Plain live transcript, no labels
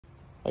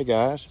Hey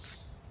guys,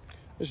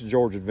 this is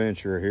George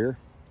Adventurer here.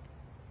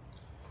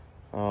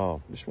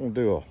 Just want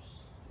to do a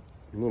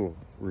little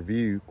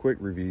quick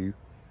review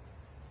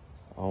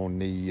on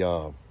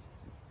the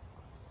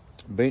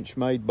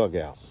Benchmade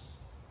Bugout.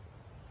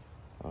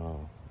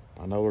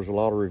 I know there's a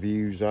lot of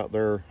reviews out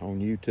there on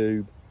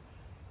YouTube.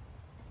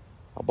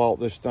 I bought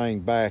this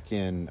thing back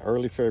in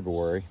early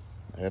February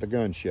at a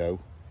gun show,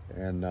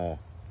 and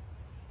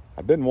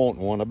I've been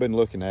wanting one. I've been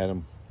looking at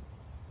them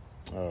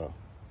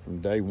from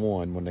day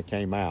one when they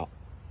came out.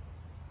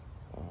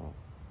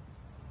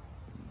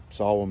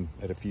 Saw them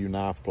at a few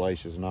knife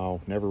places and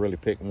all. Never really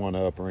picked one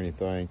up or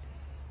anything.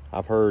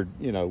 I've heard,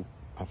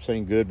 I've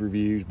seen good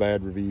reviews,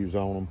 bad reviews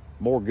on them.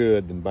 More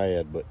good than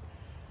bad, but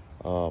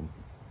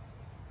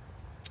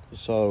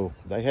so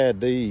they had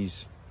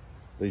these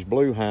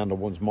blue handle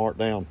ones marked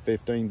down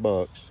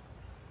 $15,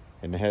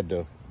 and they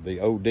had the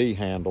OD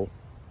handle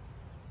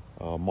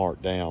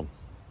marked down.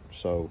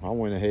 So I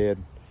went ahead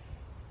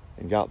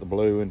and got the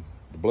blue, and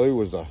the blue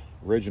was the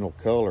original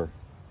color.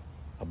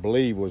 I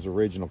believe was the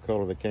original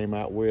color they came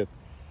out with.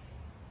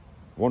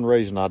 One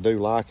reason I do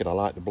like it, I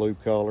like the blue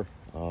color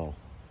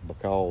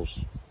because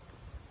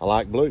I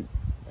like blue.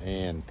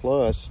 And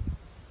plus,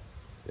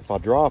 if I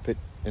drop it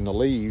in the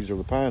leaves or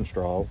the pine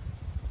straw,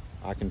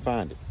 I can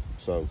find it.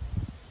 So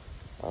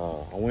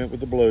I went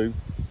with the blue.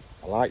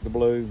 I like the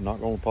blue.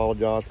 Not going to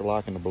apologize for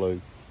liking the blue.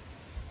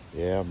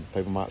 Yeah,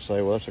 people might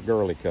say, well, that's a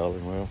girly color.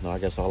 Well, no, I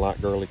guess I like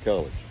girly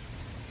colors.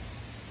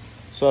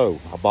 So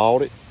I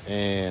bought it,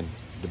 and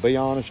to be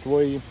honest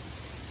with you,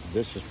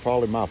 this is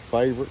probably my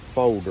favorite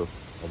folder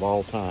of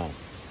all time.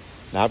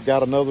 Now I've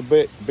got another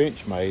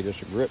Benchmade.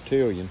 It's a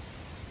Reptilian.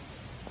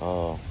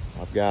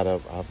 I've got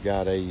a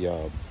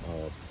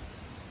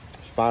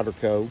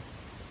Spyderco,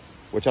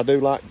 which I do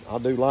like. I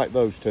do like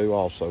those two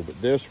also.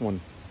 But this one,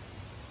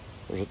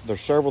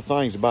 there's several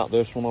things about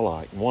this one I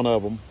like. One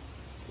of them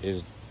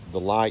is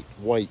the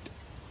lightweight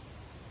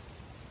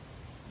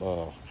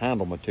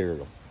handle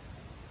material.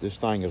 This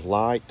thing is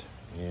light,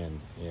 and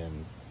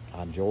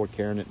I enjoy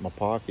carrying it in my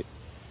pocket.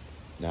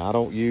 Now I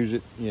don't use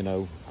it, I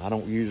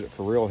don't use it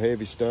for real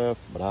heavy stuff,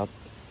 but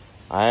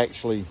I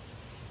actually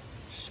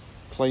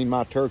cleaned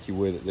my turkey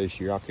with it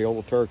this year. I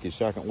killed a turkey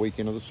second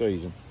weekend of the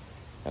season,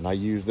 and I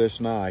used this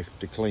knife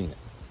to clean it,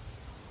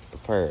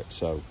 prepare it.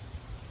 So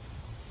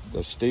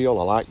the steel,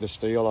 I like the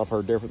steel. I've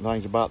heard different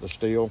things about the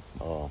steel.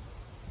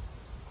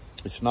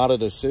 It's not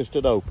an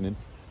assisted opening,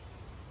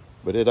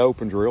 but it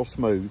opens real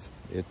smooth.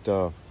 It's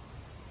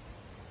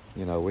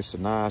a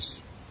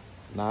nice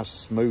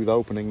smooth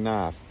opening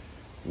knife.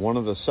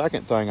 The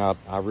second thing I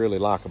really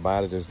like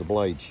about it is the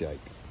blade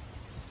shape.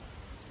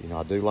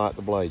 I do like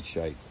the blade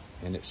shape,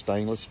 and it's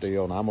stainless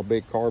steel, and I'm a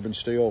big carbon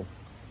steel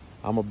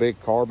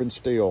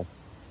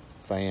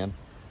fan,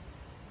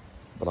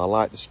 but I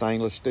like the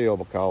stainless steel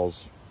because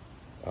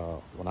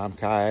when I'm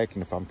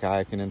kayaking, if I'm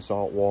kayaking in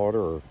salt water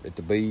or at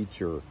the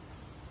beach or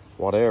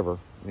whatever,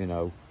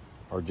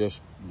 or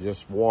just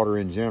water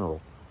in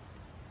general,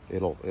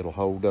 it'll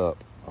hold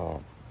up.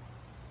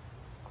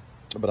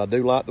 But I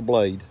do like the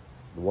blade,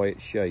 the way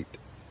it's shaped.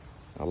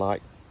 I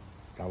like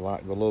the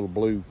little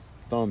blue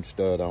thumb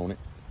stud on it.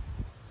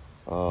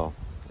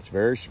 It's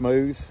very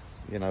smooth.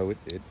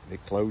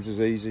 It closes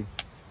easy.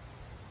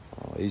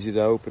 Easy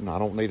to open. I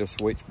don't need a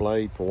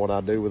switchblade for what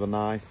I do with a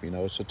knife.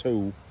 It's a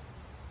tool.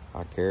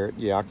 I carry it.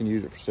 Yeah, I can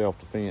use it for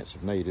self-defense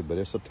if needed, but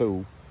it's a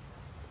tool.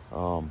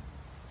 I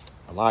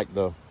like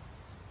the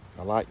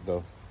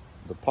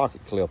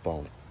pocket clip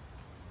on it.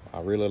 I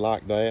really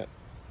like that.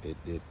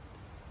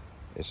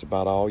 It's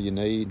about all you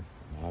need.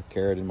 I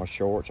carry it in my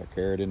shorts. I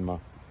carry it in my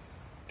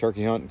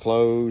turkey hunting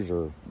clothes,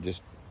 or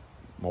just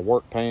my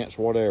work pants,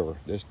 whatever.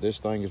 This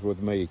thing is with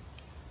me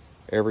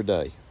every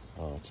day.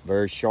 It's a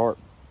very sharp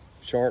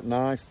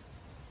knife.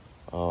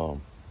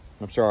 I'm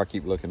sorry I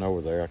keep looking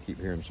over there. I keep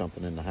hearing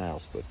something in the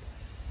house, but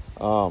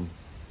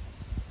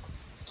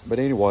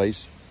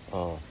anyways,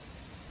 I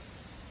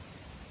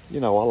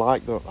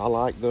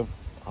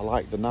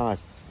like the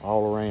knife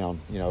all around.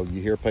 You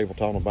hear people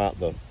talking about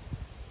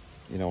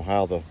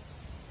how the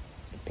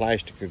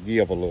plastic could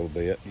give a little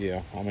bit.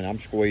 Yeah, I'm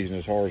squeezing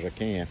as hard as I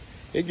can.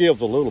 It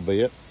gives a little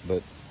bit,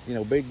 but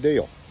big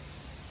deal.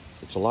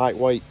 It's a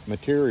lightweight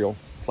material,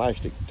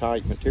 plastic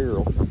type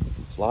material.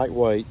 It's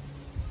lightweight,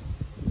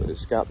 but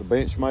it's got the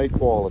Benchmade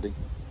quality.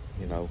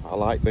 I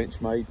like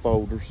Benchmade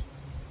folders,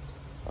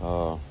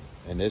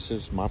 and this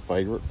is my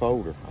favorite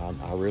folder.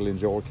 I really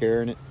enjoy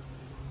carrying it.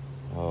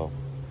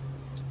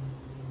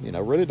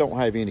 Really don't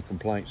have any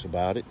complaints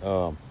about it.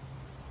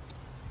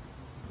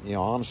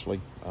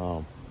 Honestly,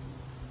 I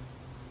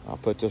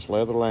put this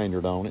leather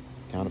lanyard on it,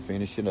 kind of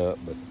finish it up,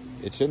 but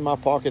it's in my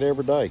pocket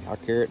every day. I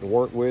carry it to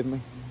work with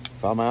me.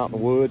 If I'm out in the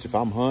woods, if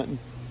I'm hunting,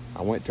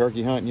 I went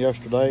turkey hunting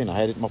yesterday and I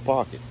had it in my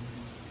pocket.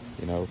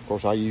 Of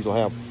course, I usually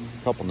have a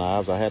couple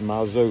knives. I had my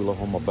Azula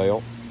on my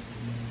belt,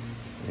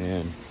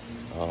 and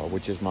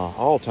which is my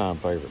all-time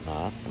favorite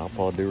knife, and I'll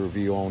probably do a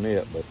review on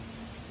it. But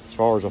as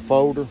far as a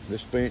folder,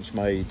 this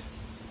Benchmade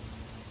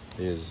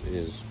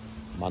is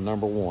my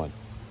number one.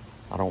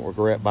 I don't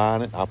regret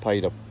buying it. I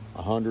paid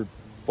 $100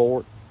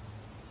 for it.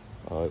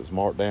 It was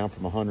marked down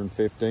from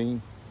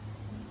 115.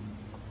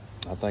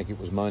 I think it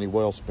was money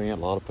well spent.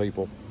 A lot of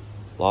people,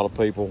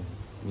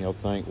 you know,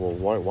 think, well,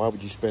 why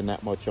would you spend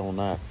that much on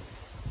that?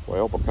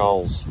 Well,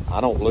 because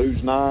I don't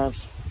lose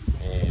knives,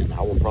 and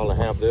I will probably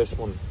have this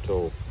one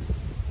till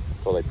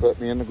they put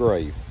me in the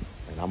grave,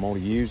 and I'm gonna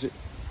use it,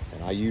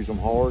 and I use them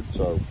hard.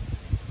 So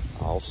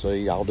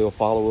I'll do a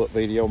follow-up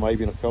video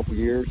maybe in a couple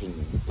years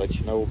and let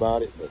you know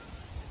about it. But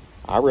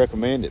I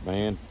recommend it,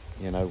 man.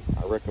 You know,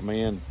 I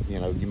recommend, you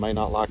know, you may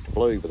not like the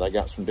blue, but they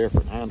got some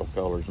different handle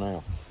colors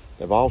now.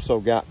 They've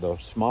also got the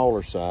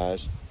smaller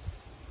size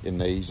in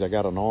these. They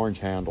got an orange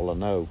handle, I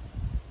know.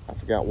 I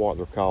forgot what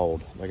they're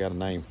called. They got a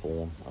name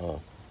for them.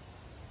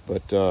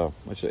 But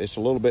it's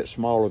a little bit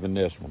smaller than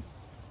this one.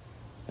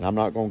 And I'm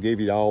not going to give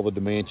you all the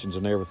dimensions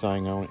and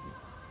everything on it.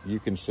 You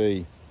can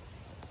see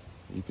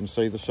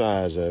the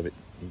size of it.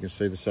 You can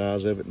see the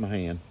size of it in my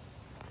hand.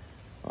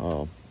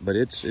 But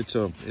it's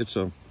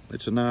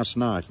a nice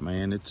knife,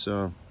 man. It's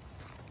you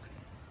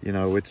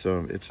know, it's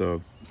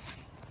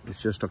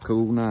just a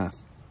cool knife.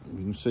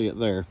 You can see it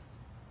there.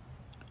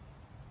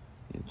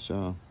 It's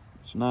a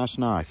nice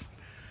knife.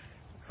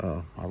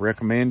 I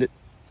recommend it.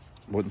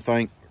 Wouldn't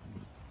think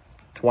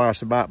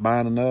twice about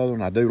buying another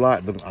one. I do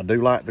like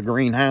the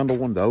green handle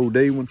one, the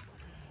OD one.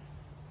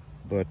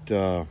 But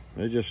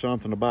there's just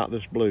something about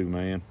this blue,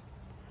 man.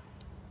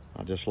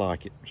 I just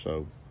like it.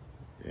 So,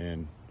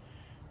 and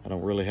I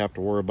don't really have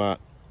to worry about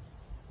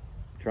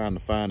trying to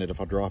find it if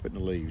I drop it in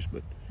the leaves.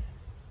 But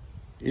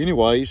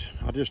anyways,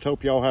 I just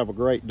hope y'all have a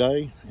great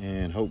day,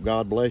 and hope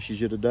God blesses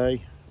you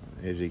today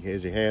as he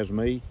has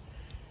me,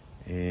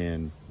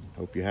 and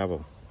hope you have a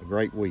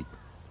great week.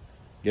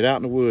 Get out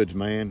in the woods,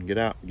 man.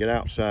 Get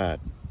outside,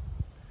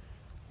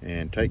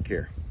 and take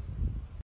care.